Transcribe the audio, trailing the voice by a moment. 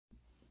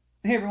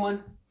Hey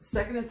everyone,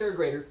 second and third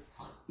graders,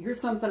 here's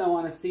something I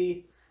want to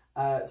see,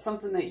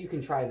 something that you can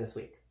try this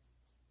week.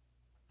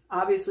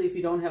 Obviously, if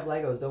you don't have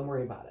Legos, don't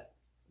worry about it.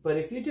 But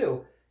if you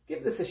do,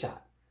 give this a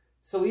shot.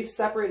 So we've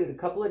separated a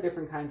couple of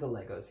different kinds of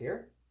Legos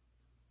here.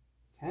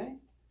 Okay?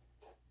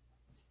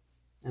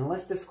 And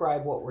let's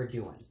describe what we're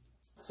doing.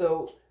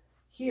 So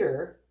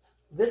here,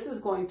 this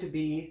is going to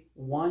be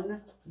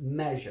one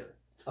measure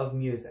of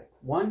music,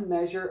 one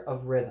measure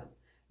of rhythm.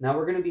 Now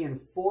we're going to be in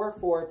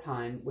 4/4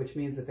 time, which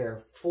means that there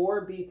are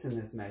 4 beats in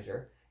this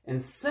measure.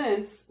 And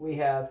since we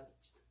have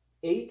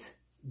 8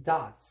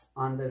 dots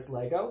on this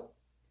Lego,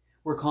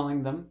 we're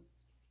calling them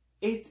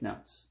eighth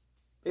notes.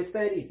 It's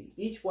that easy.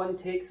 Each one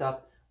takes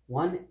up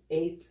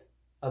 1/8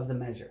 of the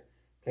measure.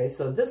 Okay,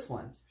 so this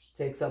one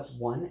takes up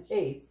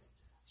 1/8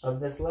 of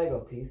this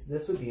Lego piece.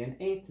 This would be an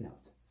eighth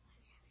note.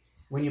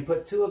 When you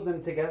put 2 of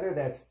them together,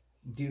 that's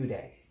due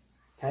day.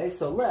 Okay,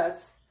 so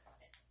let's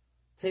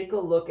take a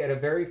look at a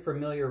very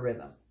familiar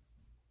rhythm.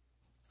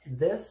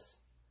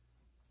 This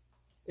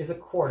is a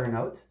quarter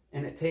note,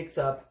 and it takes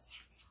up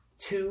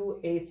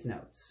 2 eighth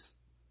notes,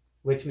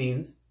 which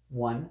means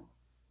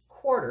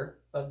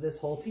 1/4 of this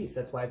whole piece.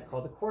 That's why it's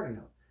called a quarter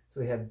note.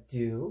 So we have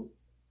do,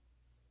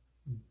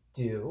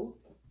 do,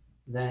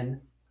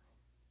 then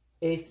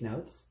eighth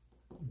notes,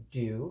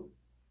 do,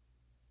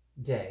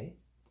 day,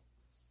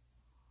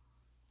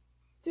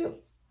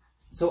 do.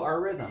 So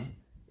our rhythm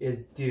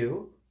is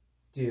do,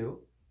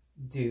 do,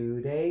 do,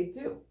 day,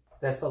 do.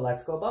 That's the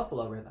Let's Go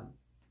Buffalo rhythm.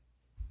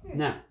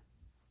 Now,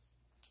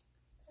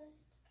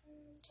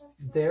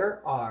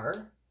 there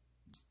are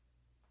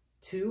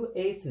 2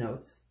 eighth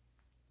notes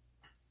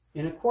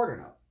in a quarter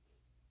note.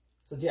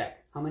 So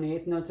Jack, how many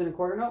eighth notes in a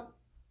quarter note?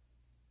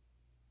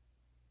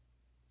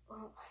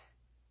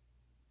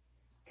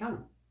 Count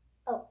them.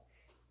 Oh.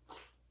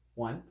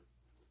 1.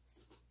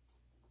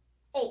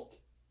 8.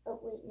 Oh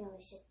wait, no,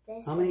 I said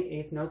this. How many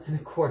eighth notes in a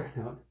quarter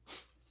note?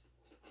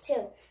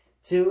 2.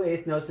 2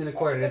 eighth notes in a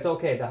quarter. It's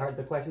okay.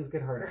 The questions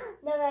get harder.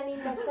 No, I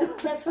mean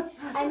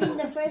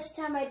the first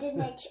time I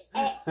didn't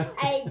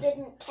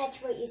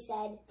catch what you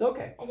said. It's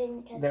okay. I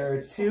didn't catch. There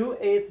are 2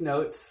 eighth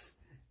notes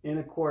in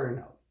a quarter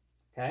note.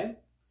 Okay?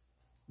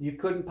 You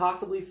couldn't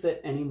possibly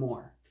fit any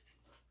more.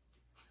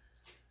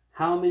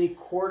 How many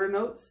quarter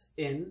notes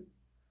in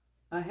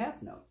a half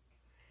note?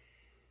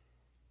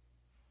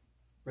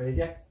 Ready,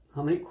 Jack?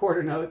 How many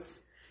quarter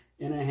notes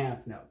in a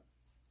half note?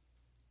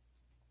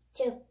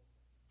 2.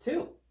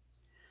 2.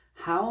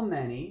 How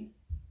many,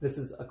 this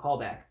is a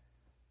callback,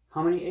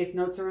 how many eighth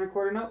notes are in a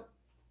quarter note?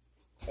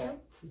 2.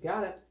 You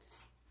got it.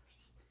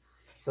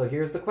 So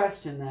here's the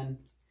question then.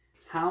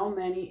 How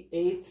many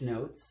eighth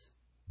notes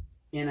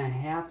in a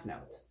half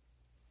note?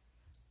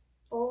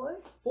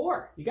 4.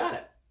 4. You got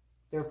it.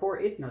 There are 4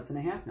 eighth notes in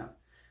a half note.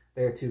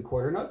 There are 2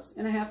 quarter notes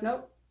in a half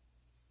note.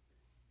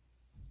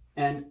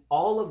 And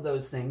all of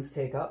those things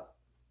take up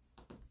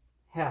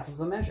half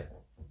of a measure.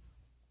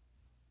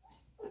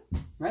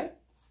 Right?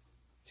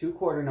 2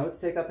 quarter notes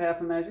take up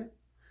half a measure.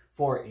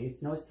 4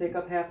 eighth notes take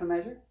up half a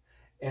measure.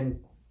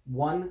 And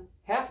 1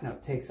 half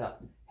note takes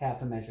up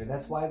half a measure.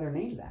 That's why they're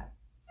named that.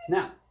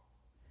 Now,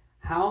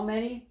 how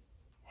many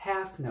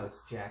half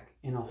notes, Jack,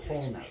 in a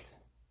whole note?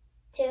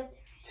 2.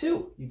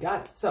 2. You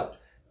got it. So,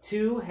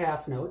 2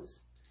 half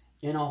notes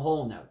in a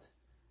whole note.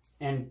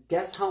 And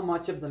guess how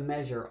much of the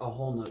measure a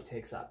whole note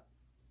takes up?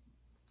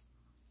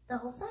 The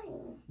whole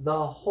thing.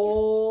 The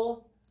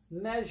whole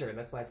measure.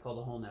 That's why it's called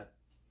a whole note.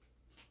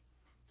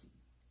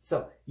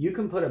 So, you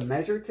can put a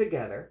measure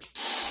together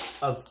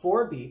of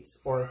 4 beats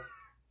or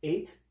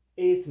 8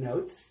 eighth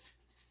notes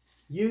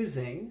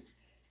using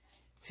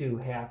 2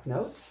 half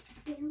notes,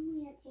 We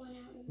only had 1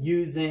 out.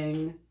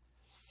 using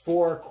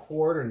 4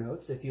 quarter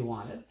notes if you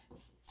wanted,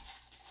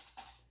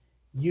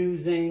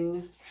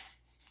 using,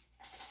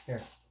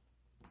 here,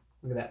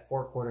 look at that,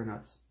 4 quarter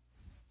notes,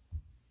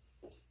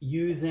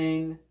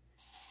 using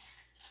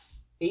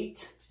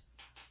 8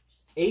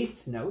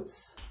 eighth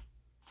notes.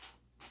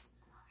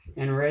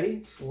 And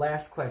ready?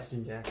 Last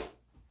question, Jack.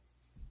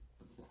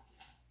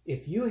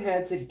 If you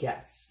had to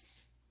guess,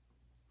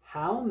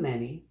 how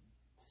many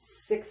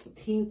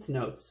 16th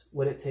notes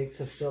would it take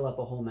to fill up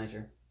a whole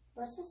measure?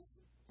 What's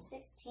this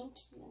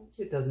 16th note?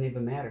 It doesn't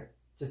even matter.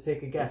 Just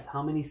take a guess.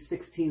 How many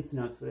 16th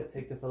notes would it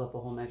take to fill up a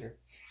whole measure?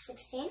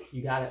 16?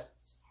 You got it.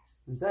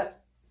 What's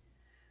that?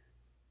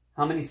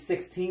 How many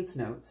 16th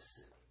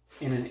notes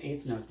in an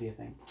eighth note do you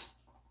think?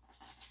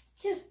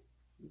 2.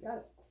 You got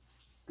it.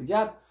 Good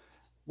job.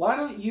 Why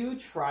don't you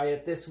try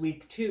it this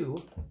week too,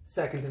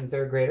 second and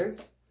third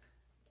graders,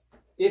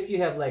 if you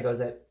have Legos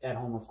at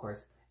home, of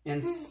course,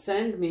 and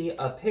send me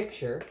a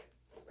picture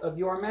of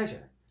your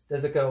measure.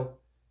 Does it go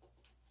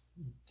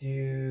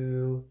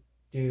do,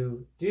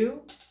 do,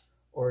 do?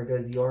 Or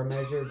does your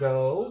measure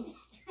go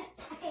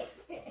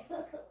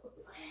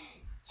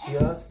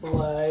just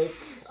like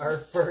our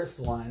first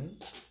one?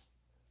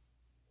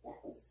 That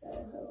was so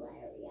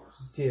hilarious.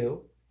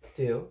 Do,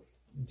 do,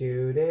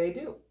 do, they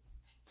do.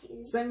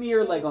 Send me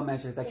your Lego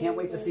measures. I can't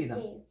wait to see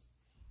them.